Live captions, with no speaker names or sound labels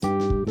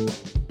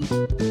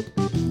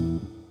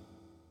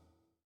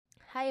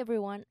Hi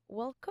everyone,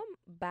 welcome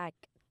back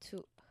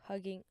to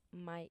Hugging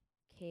My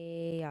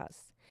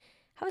Chaos.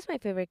 How's my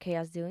favorite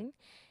chaos doing?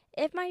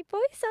 If my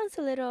voice sounds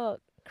a little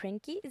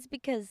cranky, it's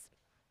because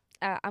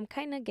I'm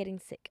kind of getting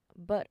sick,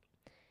 but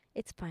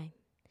it's fine.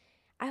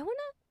 I want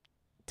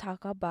to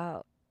talk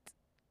about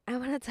I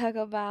want to talk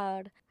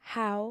about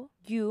how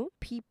you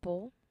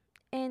people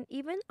and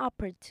even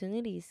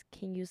opportunities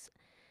can use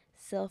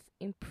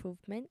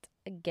self-improvement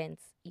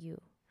against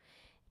you.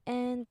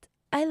 And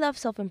I love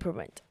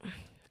self-improvement.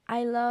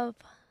 I love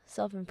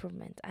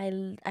self-improvement.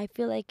 I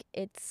feel like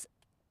it's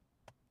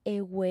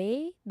a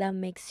way that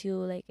makes you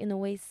like in a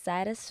way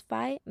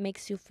satisfied,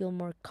 makes you feel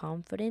more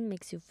confident,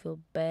 makes you feel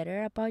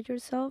better about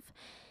yourself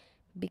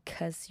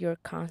because you're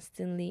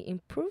constantly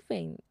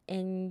improving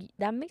and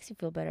that makes you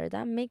feel better.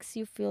 That makes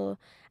you feel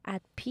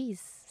at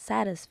peace,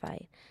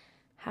 satisfied.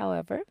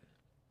 However,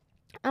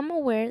 I'm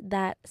aware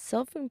that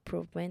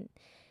self-improvement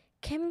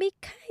can be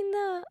kind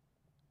of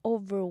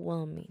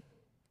overwhelming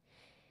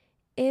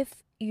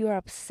if you're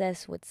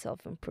obsessed with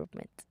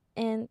self-improvement.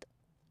 And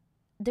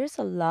there's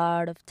a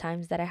lot of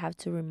times that I have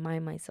to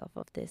remind myself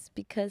of this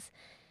because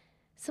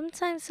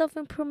sometimes self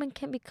improvement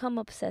can become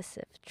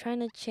obsessive, trying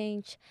to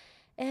change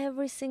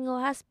every single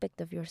aspect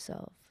of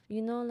yourself.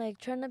 Like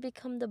trying to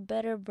become the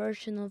better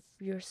version of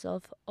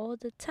yourself all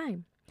the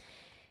time.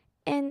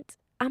 And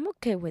I'm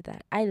okay with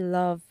that. I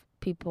love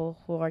people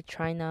who are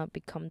trying to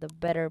become the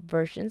better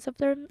versions of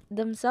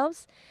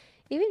themselves.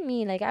 Even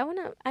me, like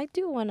I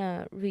do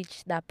wanna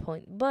reach that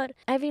point. But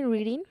I've been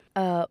reading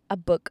a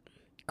book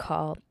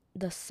called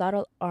The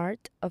Subtle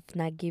Art of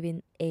Not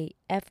Giving a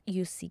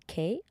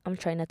Fuck. I'm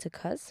trying not to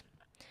cuss.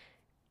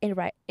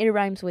 It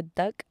rhymes with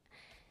duck.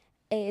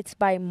 It's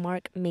by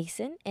Mark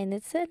Mason, and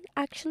it's an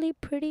actually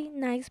pretty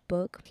nice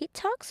book. He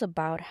talks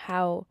about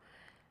how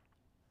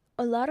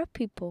a lot of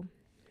people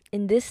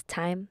in this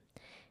time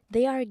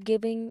they are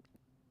giving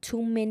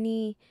too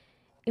many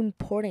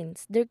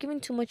importance. They're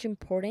giving too much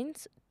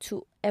importance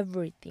to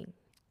everything.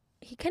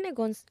 He kind of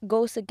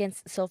goes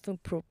against self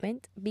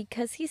improvement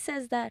because he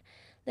says that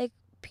like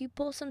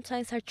people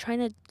sometimes are trying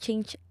to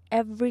change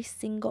every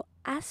single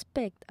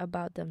aspect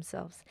about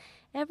themselves,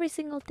 every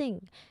single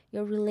thing,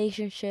 your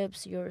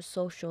relationships, your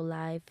social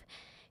life,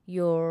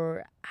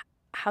 your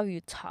how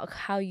you talk,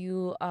 how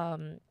you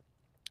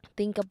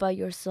think about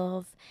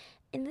yourself,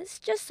 and it's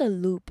just a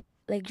loop.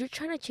 Like you're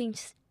trying to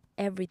change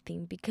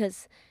everything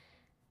because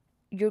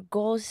your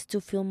goal is to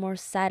feel more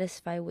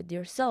satisfied with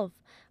yourself.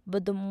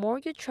 But the more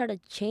you try to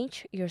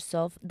change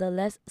yourself, the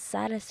less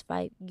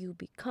satisfied you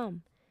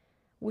become,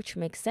 which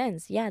makes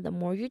sense. Yeah, the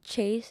more you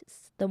chase,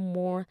 the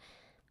more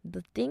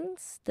the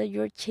things that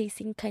you're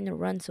chasing kind of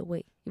runs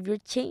away. If you're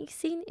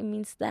chasing, it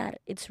means that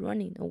it's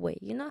running away.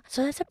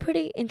 So that's a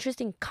pretty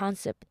interesting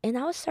concept. And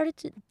I was started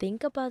to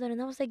think about it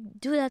and I was like,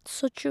 dude, that's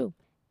so true.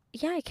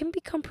 Yeah, it can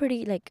become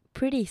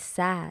pretty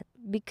sad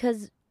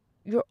because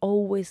you're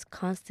always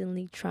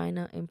constantly trying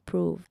to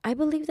improve. I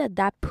believe that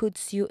that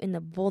puts you in a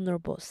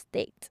vulnerable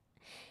state.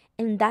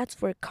 And that's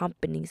where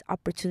companies,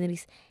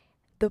 opportunities,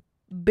 the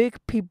big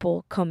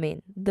people come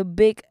in. The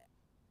big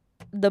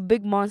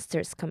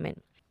monsters come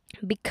in.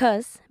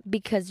 Because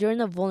you're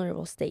in a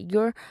vulnerable state.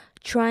 You're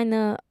trying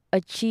to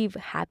achieve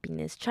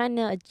happiness, trying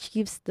to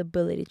achieve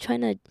stability,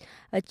 trying to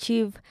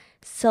achieve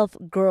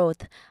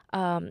self-growth,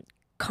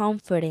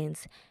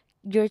 confidence.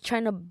 You're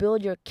trying to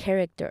build your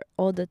character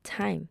all the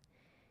time.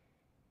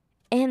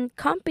 And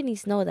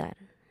companies know that.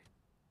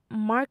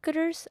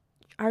 Marketers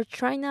are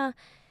trying to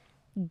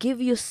give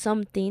you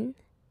something.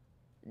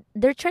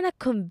 They're trying to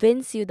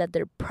convince you that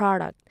their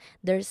product,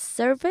 their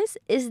service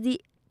is the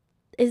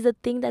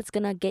thing that's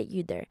going to get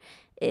you there.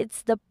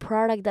 It's the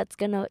product that's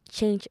going to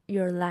change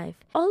your life.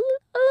 All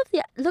of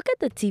the look at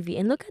the TV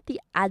and look at the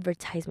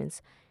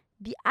advertisements.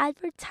 The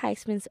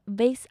advertisements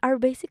are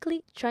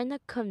basically trying to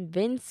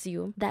convince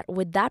you that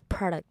with that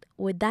product,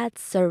 with that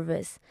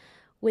service,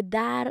 with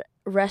that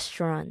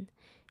restaurant,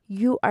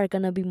 you are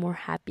gonna be more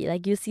happy.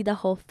 Like you see the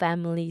whole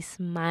family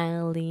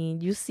smiling,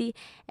 you see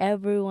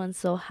everyone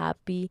so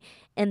happy,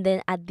 and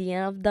then at the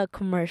end of the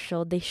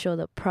commercial, they show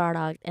the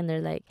product and they're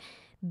like,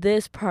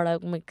 this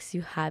product makes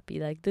you happy.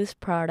 Like this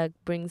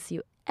product brings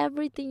you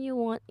everything you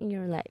want in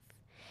your life.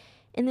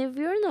 And if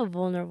you're in a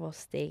vulnerable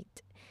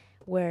state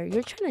where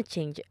you're trying to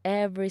change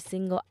every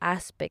single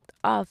aspect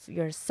of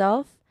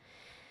yourself,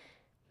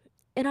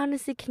 it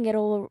honestly can get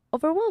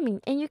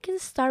overwhelming, and you can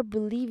start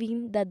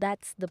believing that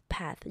that's the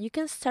path. You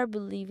can start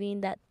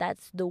believing that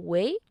that's the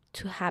way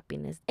to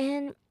happiness.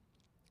 And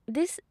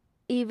this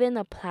even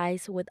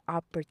applies with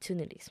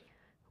opportunities,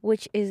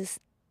 which is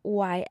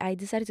why I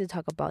decided to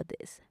talk about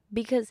this.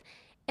 Because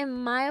in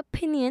my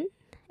opinion,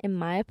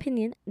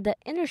 the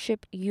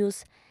internship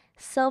use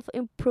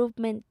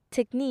self-improvement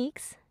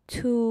techniques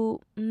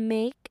to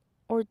make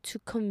or to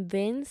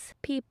convince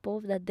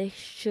people that they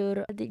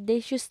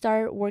should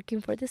start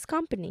working for this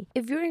company.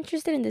 If you're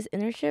interested in this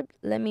internship,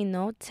 let me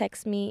know.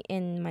 Text me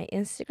in my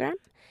Instagram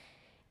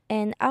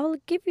and I'll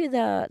give you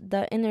the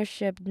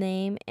internship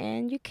name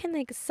and you can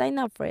like sign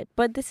up for it.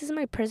 But this is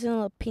my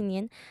personal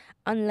opinion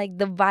on like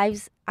the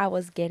vibes I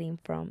was getting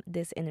from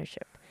this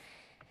internship.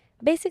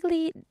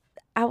 Basically,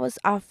 I was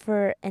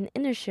offered an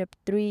internship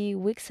 3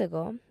 weeks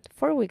ago,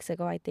 4 weeks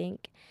ago, I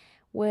think,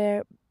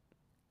 where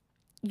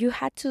you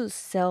had to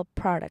sell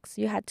products,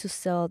 you had to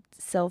sell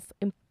self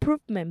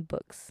improvement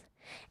books.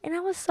 And I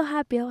was so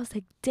happy. I was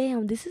like,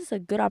 damn, this is a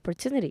good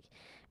opportunity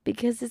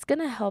because it's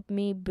gonna help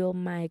me build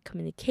my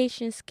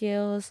communication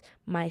skills,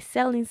 my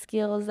selling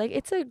skills. Like,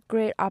 it's a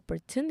great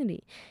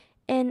opportunity.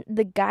 And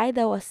the guy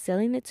that was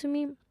selling it to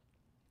me,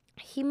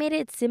 he made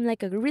it seem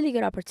like a really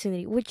good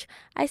opportunity, which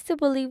I still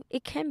believe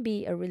it can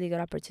be a really good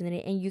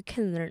opportunity and you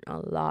can learn a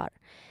lot.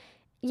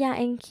 Yeah,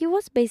 and he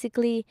was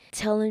basically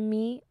telling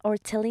me or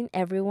telling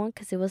everyone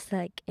because it was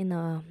like in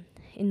a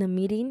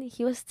meeting,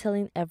 he was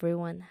telling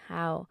everyone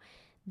how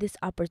this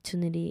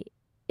opportunity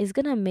is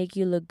going to make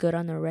you look good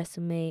on a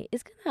resume.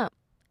 It's going to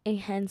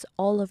enhance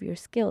all of your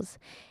skills.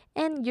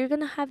 And you're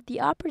going to have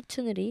the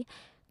opportunity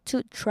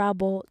to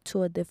travel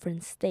to a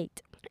different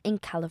state in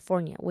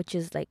California, which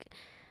is like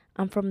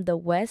I'm from the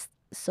west,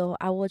 so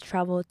I will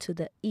travel to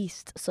the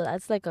east. So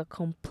that's like a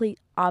complete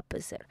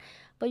opposite.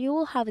 But you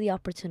will have the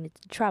opportunity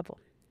to travel.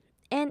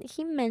 And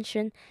he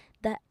mentioned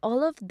that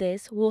all of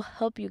this will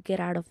help you get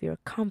out of your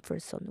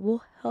comfort zone,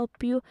 will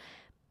help you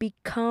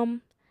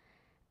become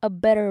a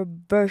better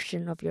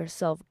version of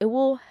yourself. It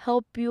will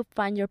help you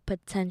find your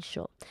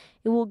potential.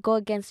 It will go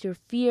against your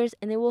fears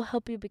and it will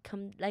help you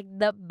become like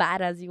the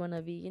badass you want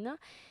to be, you know?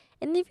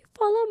 And if you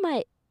follow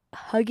my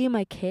hugging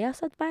my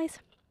chaos advice,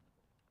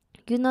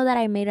 you know that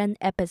I made an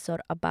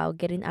episode about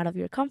getting out of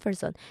your comfort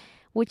zone,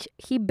 which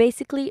he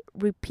basically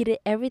repeated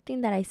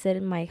everything that I said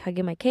in my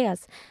Hugging My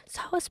Chaos.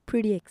 So I was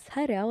pretty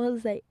excited. I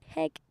was like,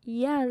 heck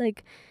yeah,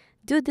 like,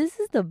 dude, this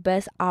is the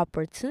best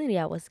opportunity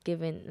I was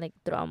given. Like,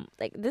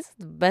 this is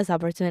the best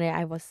opportunity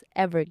I was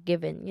ever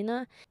given, you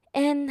know?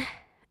 And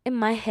in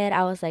my head,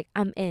 I was like,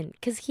 I'm in.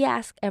 Because he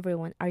asked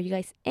everyone, are you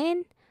guys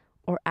in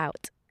or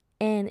out?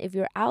 And if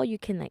you're out, you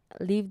can like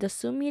leave the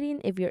Zoom meeting.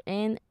 If you're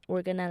in,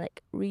 we're gonna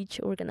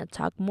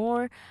talk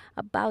more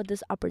about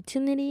this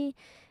opportunity.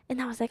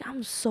 And I was like,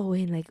 I'm so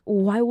in. Like,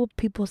 why would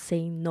people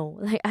say no?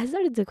 Like, I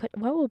started to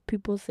question, why would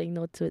people say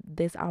no to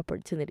this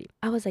opportunity?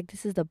 I was like,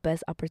 this is the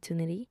best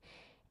opportunity.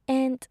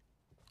 And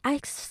I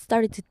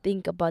started to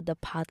think about the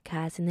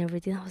podcast and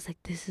everything. I was like,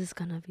 this is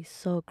gonna be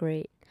so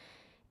great.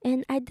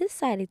 And I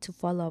decided to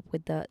follow up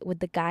with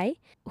the guy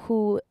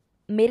who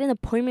made an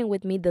appointment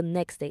with me the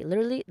next day,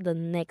 literally the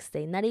next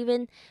day. Not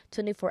even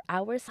 24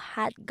 hours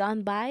had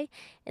gone by,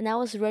 and I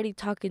was already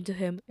talking to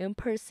him in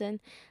person,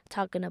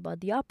 talking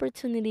about the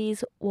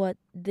opportunities, what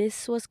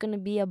this was going to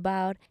be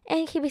about.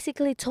 And he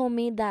basically told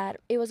me that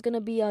it was going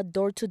to be a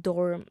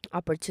door-to-door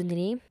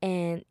opportunity.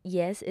 And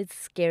yes, it's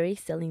scary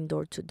selling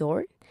door to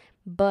door,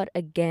 but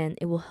again,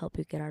 it will help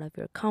you get out of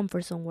your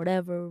comfort zone,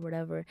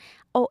 whatever.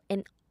 Oh,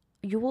 and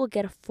you will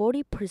get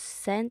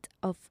 40%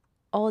 of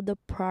all the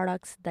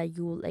products that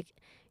you like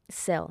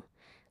sell.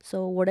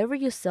 So whatever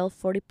you sell,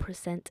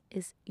 40%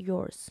 is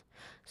yours.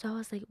 So I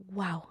was like,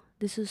 wow,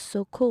 this is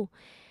so cool.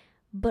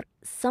 But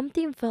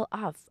something fell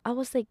off. I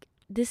was like,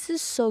 this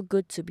is so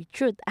good to be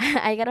true.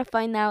 I gotta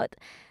find out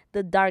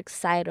the dark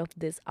side of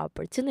this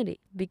opportunity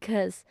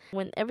because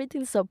when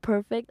everything's so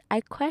perfect,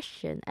 I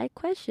question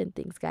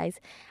things,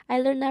 guys. I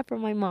learned that from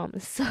my mom.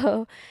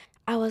 So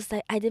I was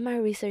like, I did my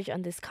research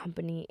on this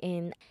company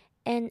and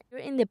you're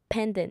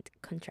independent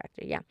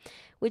contractor, yeah,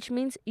 which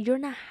means you're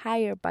not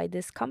hired by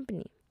this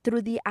company.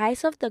 Through the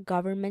eyes of the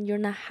government, you're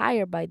not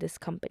hired by this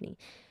company.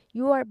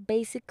 You are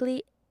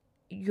basically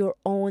your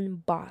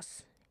own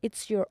boss.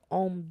 It's your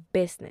own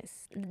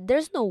business.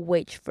 There's no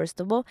wage,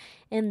 first of all,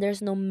 and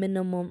there's no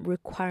minimum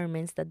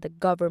requirements that the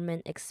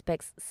government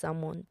expects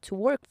someone to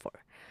work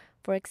for.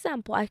 For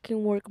example, I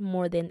can work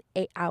more than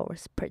 8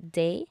 hours per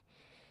day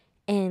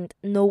and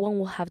no one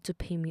will have to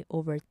pay me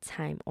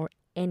overtime or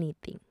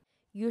anything.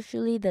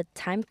 Usually the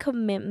time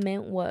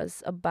commitment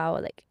was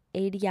about like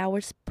 80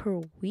 hours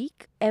per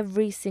week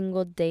every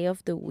single day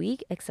of the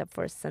week except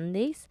for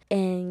Sundays.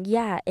 And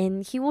yeah,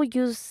 and he will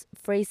use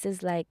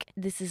phrases like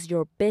this is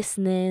your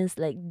business,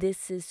 like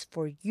this is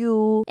for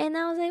you. And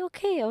I was like,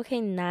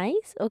 okay,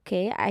 nice.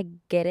 Okay, I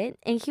get it.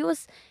 And he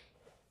was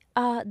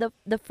the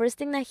first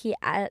thing that he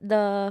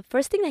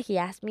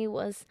asked me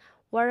was,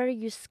 what are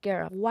you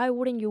scared of? Why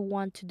wouldn't you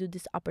want to do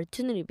this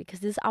opportunity? Because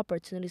this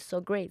opportunity is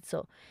so great.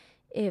 So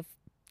if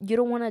you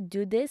don't want to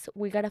do this,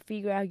 we got to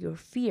figure out your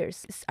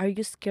fears. Are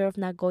you scared of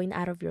not going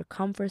out of your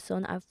comfort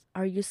zone?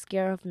 Are you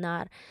scared of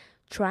not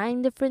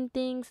trying different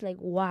things? Like,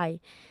 why?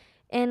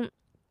 And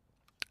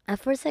at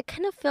first I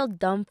kind of felt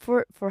dumb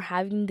for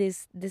having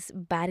this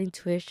bad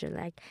intuition.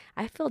 Like,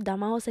 I felt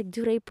dumb. I was like,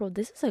 dude, April,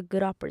 this is a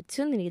good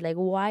opportunity. Like,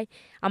 why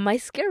am I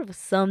scared of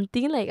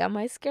something? Like, am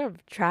I scared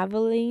of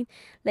traveling?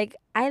 Like,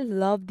 I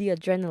love the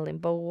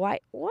adrenaline, but why,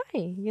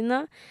 you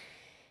know?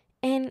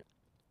 And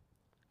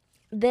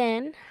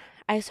then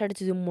I started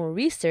to do more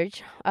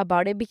research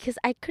about it because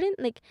I couldn't,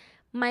 like,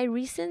 My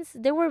reasons,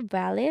 they were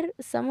valid.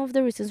 Some of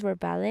the reasons were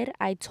valid.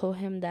 I told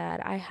him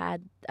that I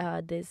had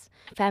this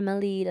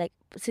family like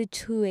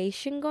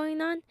situation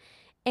going on,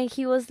 and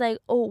he was like,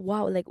 "Oh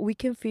wow, like we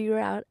can figure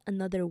out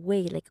another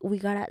way. Like we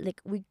gotta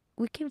like we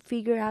can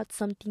figure out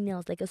something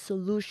else, like a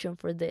solution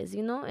for this,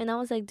 you know?" And I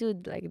was like,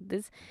 "Dude, like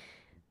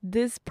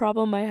this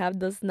problem I have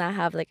does not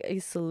have like a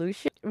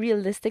solution,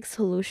 realistic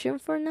solution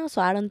for now.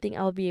 So I don't think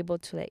I'll be able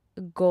to like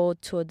go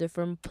to a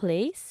different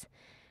place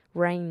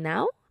right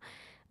now."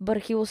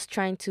 But he was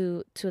trying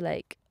to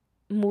like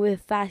move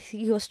it fast.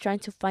 He was trying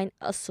to find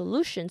a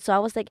solution. So I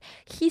was like,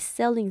 he's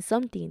selling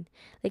something.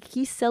 Like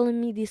he's selling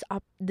me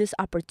this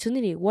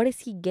opportunity. What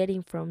is he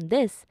getting from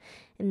this?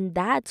 And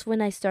that's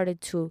when I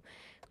started to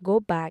go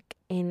back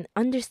and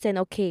understand,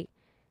 okay,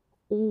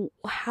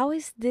 how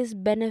is this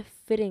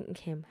benefiting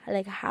him?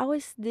 Like how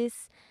is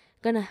this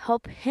gonna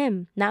help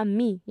him, not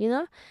me, you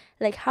know?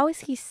 Like how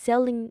is he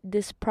selling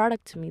this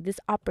product to me, this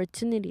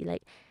opportunity?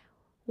 Like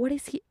what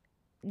is he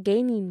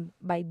gaining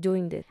by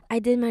doing this? I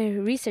did my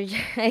research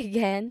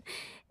again,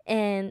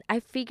 and I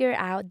figured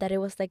out that it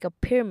was like a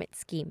pyramid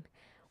scheme,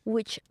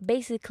 which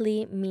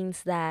basically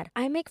means that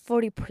I make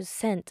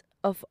 40%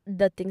 of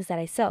the things that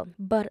I sell,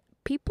 but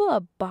people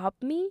above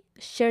me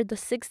share the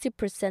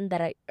 60%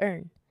 that I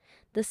earn.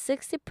 The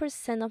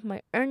 60% of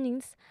my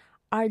earnings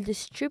are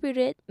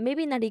distributed,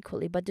 maybe not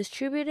equally, but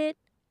distributed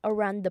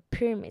around the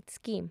pyramid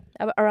scheme,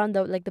 around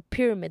the like the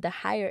pyramid, the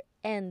higher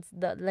ends,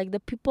 the like the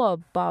people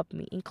above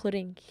me,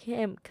 including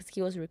him, because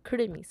he was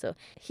recruiting me. So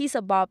he's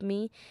above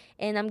me,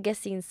 and I'm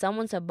guessing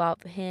someone's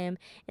above him,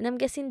 and I'm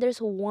guessing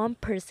there's one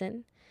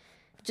person,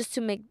 just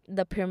to make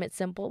the pyramid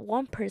simple,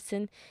 one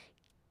person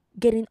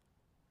getting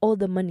all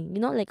the money, you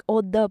know, like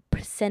all the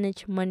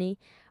percentage money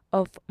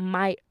of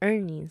my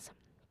earnings.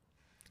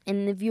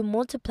 And if you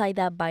multiply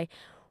that by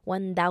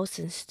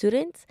 1,000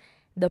 students,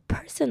 the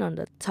person on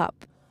the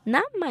top,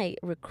 not my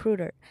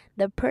recruiter,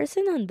 the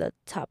person on the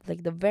top,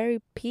 like the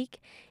very peak,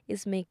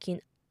 is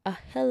making a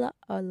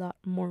lot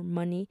more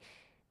money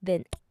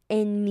than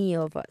any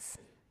of us.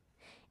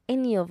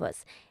 Any of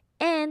us.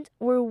 And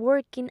we're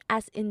working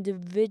as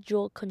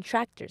individual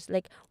contractors.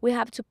 Like we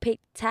have to pay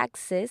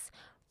taxes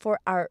for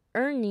our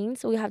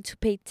earnings. We have to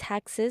pay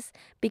taxes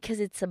because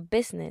it's a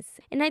business.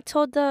 And I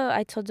told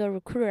the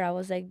recruiter, I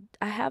was like,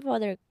 I have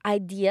other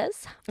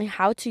ideas on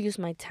how to use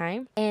my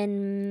time,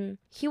 and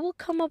he will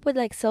come up with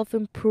like self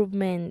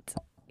improvement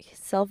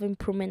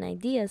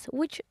ideas,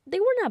 which they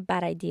were not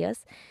bad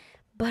ideas.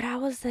 But I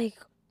was like,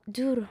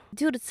 dude,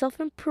 self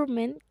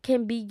improvement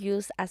can be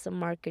used as a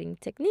marketing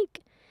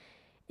technique.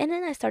 And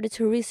then I started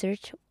to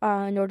research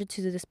in order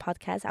to do this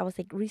podcast. I was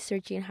like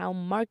researching how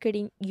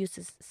marketing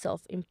uses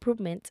self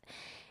improvement.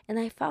 And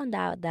I found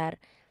out that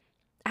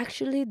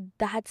actually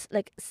that's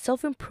like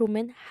self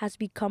improvement has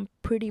become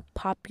pretty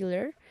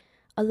popular.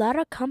 A lot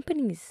of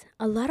companies,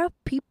 a lot of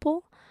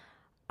people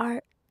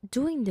are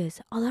doing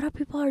this. A lot of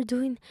people are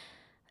doing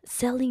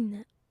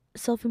selling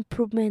self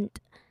improvement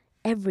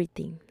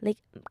everything, like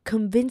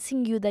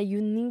convincing you that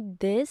you need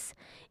this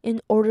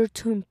in order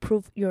to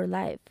improve your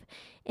life.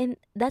 And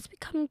that's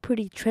becoming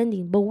pretty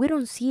trending, but we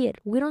don't see it.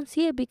 We don't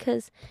see it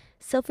because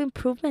self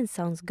improvement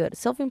sounds good.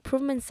 Self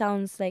improvement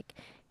sounds like,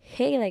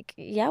 hey, like,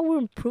 yeah, we're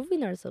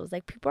improving ourselves.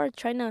 Like, people are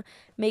trying to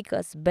make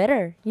us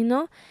better, you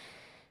know?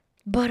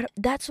 But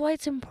that's why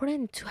it's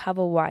important to have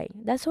a why.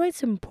 That's why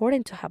it's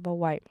important to have a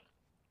why.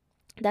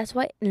 That's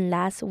why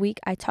last week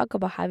I talked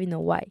about having a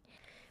why.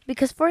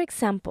 Because, for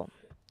example,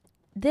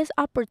 this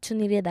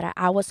opportunity that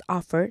I was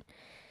offered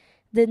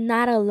did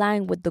not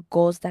align with the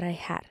goals that I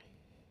had.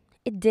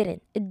 It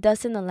didn't. It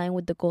doesn't align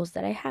with the goals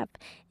that I have.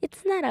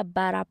 It's not a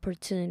bad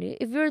opportunity.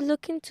 If you're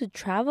looking to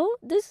travel,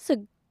 this is a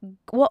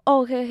well,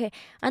 okay.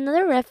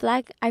 Another red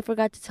flag I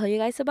forgot to tell you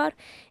guys about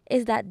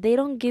is that they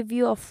don't give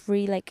you a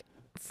free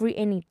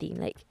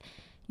anything. Like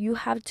you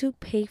have to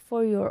pay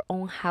for your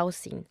own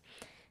housing.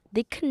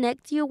 They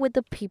connect you with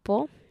the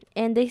people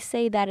and they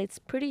say that it's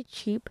pretty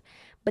cheap,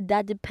 but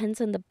that depends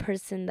on the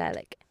person that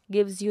like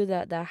gives you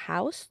the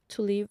house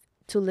to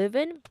live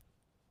in.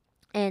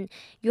 And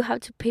you have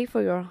to pay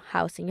for your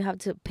housing. You have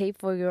to pay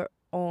for your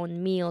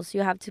own meals.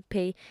 You have to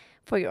pay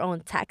for your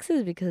own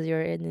taxes because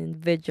you're an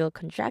individual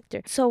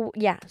contractor. So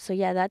yeah,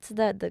 that's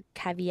the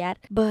caveat.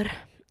 But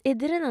it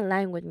didn't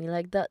align with me.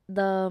 Like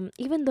the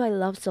even though I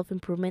love self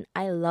improvement,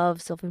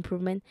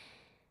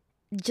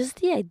 just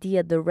the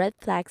idea, the red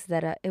flags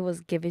that it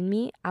was giving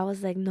me, I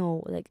was like,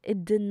 no, like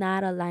it did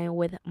not align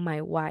with my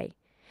why.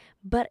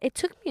 But it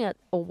took me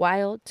a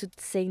while to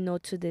say no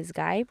to this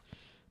guy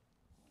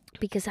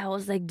because I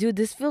was like, dude,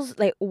 this feels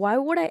like, why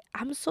would I?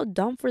 I'm so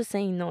dumb for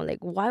saying no. Like,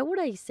 why would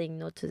I say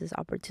no to this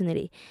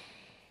opportunity?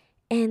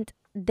 And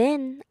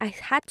then I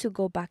had to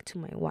go back to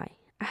my why.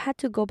 I had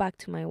to go back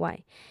to my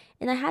why.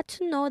 And I had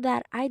to know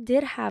that I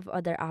did have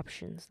other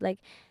options. Like,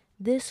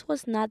 this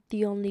was not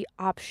the only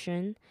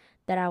option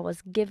that I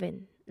was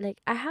given. Like,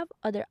 I have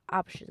other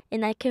options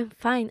and I can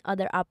find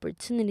other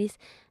opportunities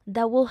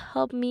that will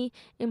help me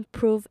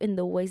improve in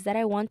the ways that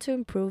I want to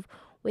improve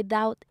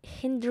without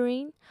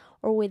hindering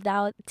or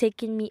without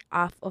taking me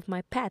off of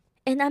my path.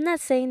 And I'm not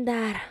saying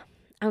that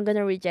I'm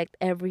gonna reject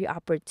every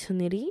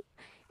opportunity,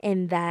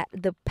 and that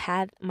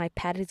my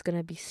path is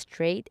gonna be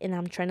straight, and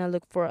I'm trying to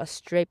look for a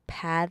straight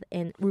path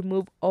and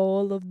remove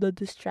all of the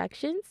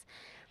distractions.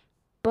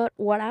 But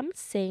what I'm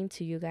saying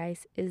to you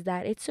guys is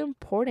that it's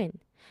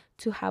important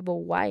to have a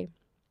why,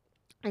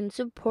 and it's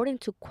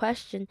important to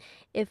question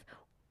if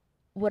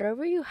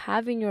whatever you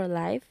have in your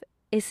life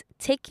is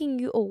taking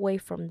you away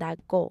from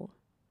that goal.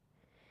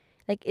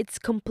 Like it's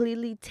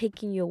completely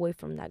taking you away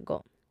from that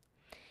goal.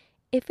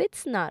 If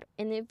it's not,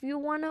 and if you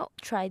want to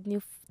try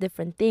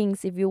different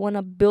things, if you want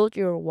to build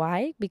your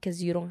why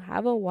because you don't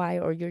have a why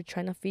or you're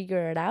trying to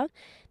figure it out,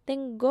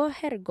 then go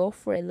ahead, go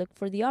for it. Look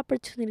for the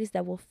opportunities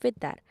that will fit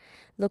that.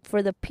 Look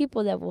for the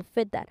people that will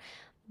fit that.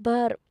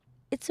 But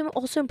it's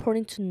also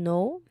important to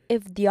know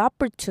if the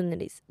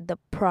opportunities, the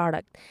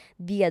product,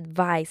 the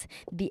advice,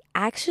 the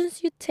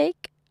actions you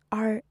take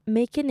are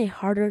making it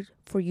harder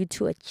for you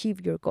to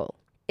achieve your goal.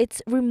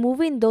 It's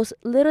removing those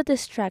little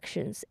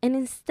distractions, and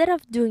instead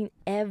of doing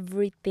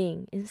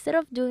everything,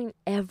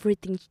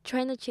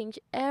 trying to change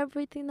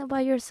everything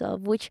about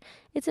yourself, which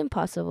it's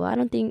impossible. I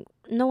don't think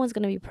no one's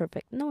going to be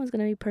perfect. No one's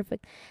going to be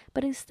perfect.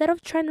 But instead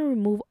of trying to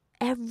remove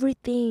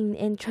everything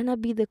and trying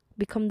to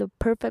become the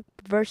perfect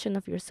version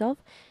of yourself,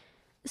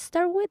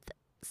 start with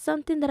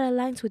something that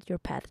aligns with your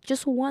path.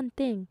 Just one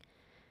thing.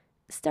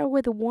 Start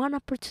with one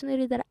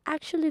opportunity that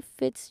actually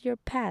fits your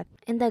path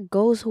and that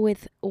goes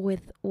with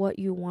what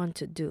you want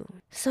to do.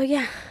 So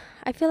yeah,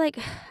 I feel like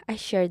I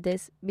shared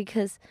this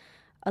because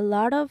a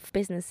lot of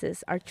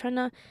businesses are trying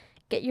to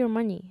get your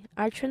money,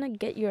 are trying to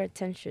get your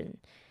attention.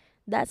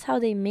 That's how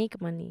they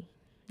make money.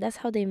 That's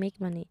how they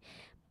make money.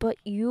 But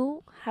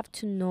you have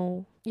to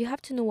know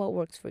what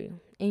works for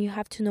you, and you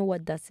have to know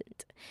what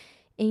doesn't.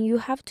 And you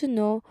have to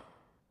know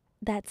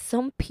that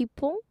some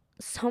people,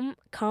 some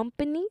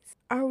companies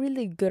are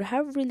really good,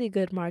 have really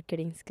good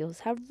marketing skills,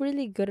 have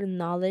really good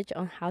knowledge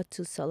on how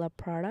to sell a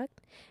product.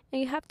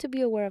 And you have to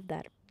be aware of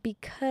that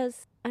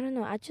because I don't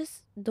know, I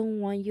just don't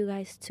want you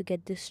guys to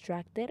get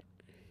distracted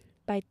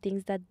by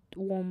things that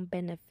won't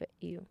benefit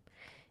you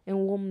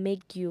and won't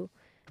make you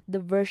the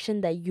version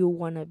that you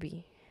want to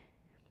be,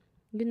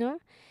 you know?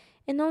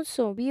 And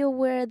also be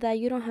aware that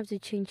you don't have to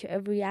change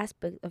every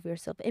aspect of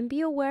yourself, and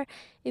be aware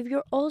if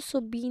you're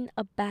also being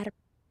a bad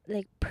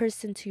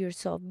person to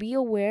yourself. Be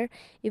aware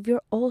if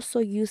you're also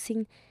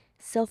using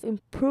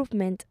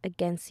self-improvement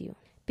against you,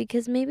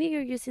 because maybe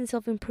you're using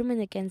self-improvement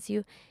against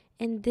you,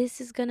 and this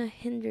is gonna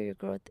hinder your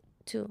growth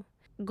too.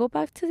 Go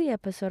back to the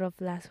episode of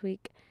last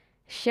week,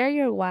 share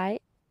your why,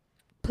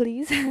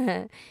 please.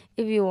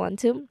 If you want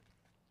to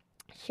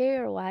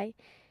share your why,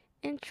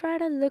 and try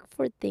to look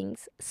for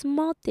things,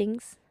 small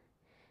things,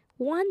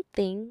 one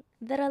thing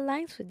that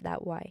aligns with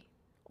that why,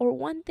 or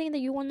one thing that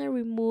you want to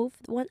remove,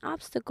 one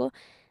obstacle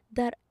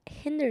that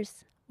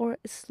hinders or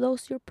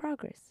slows your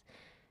progress,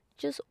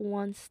 just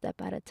one step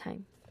at a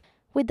time.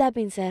 With that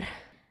being said,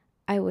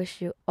 I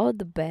wish you all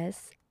the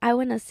best. I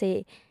want to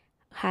say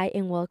hi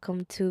and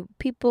welcome to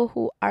people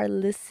who are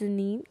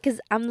listening,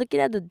 because I'm looking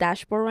at the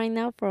dashboard right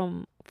now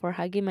from for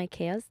Hugging My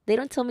Chaos. They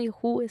don't tell me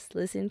who is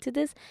listening to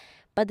this,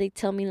 but they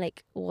tell me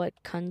like what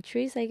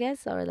countries, I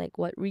guess, or like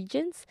what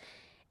regions.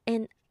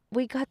 And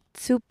we got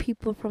two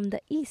people from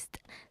the east.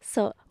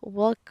 So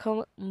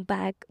welcome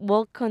back.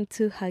 Welcome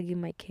to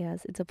Hugging My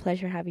Chaos. It's a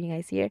pleasure having you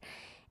guys here.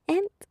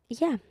 And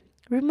yeah,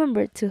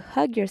 remember to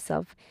hug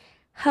yourself.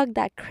 Hug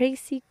that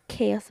crazy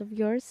chaos of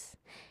yours.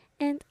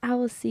 And I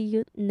will see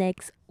you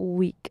next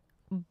week.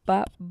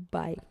 Bye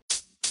bye.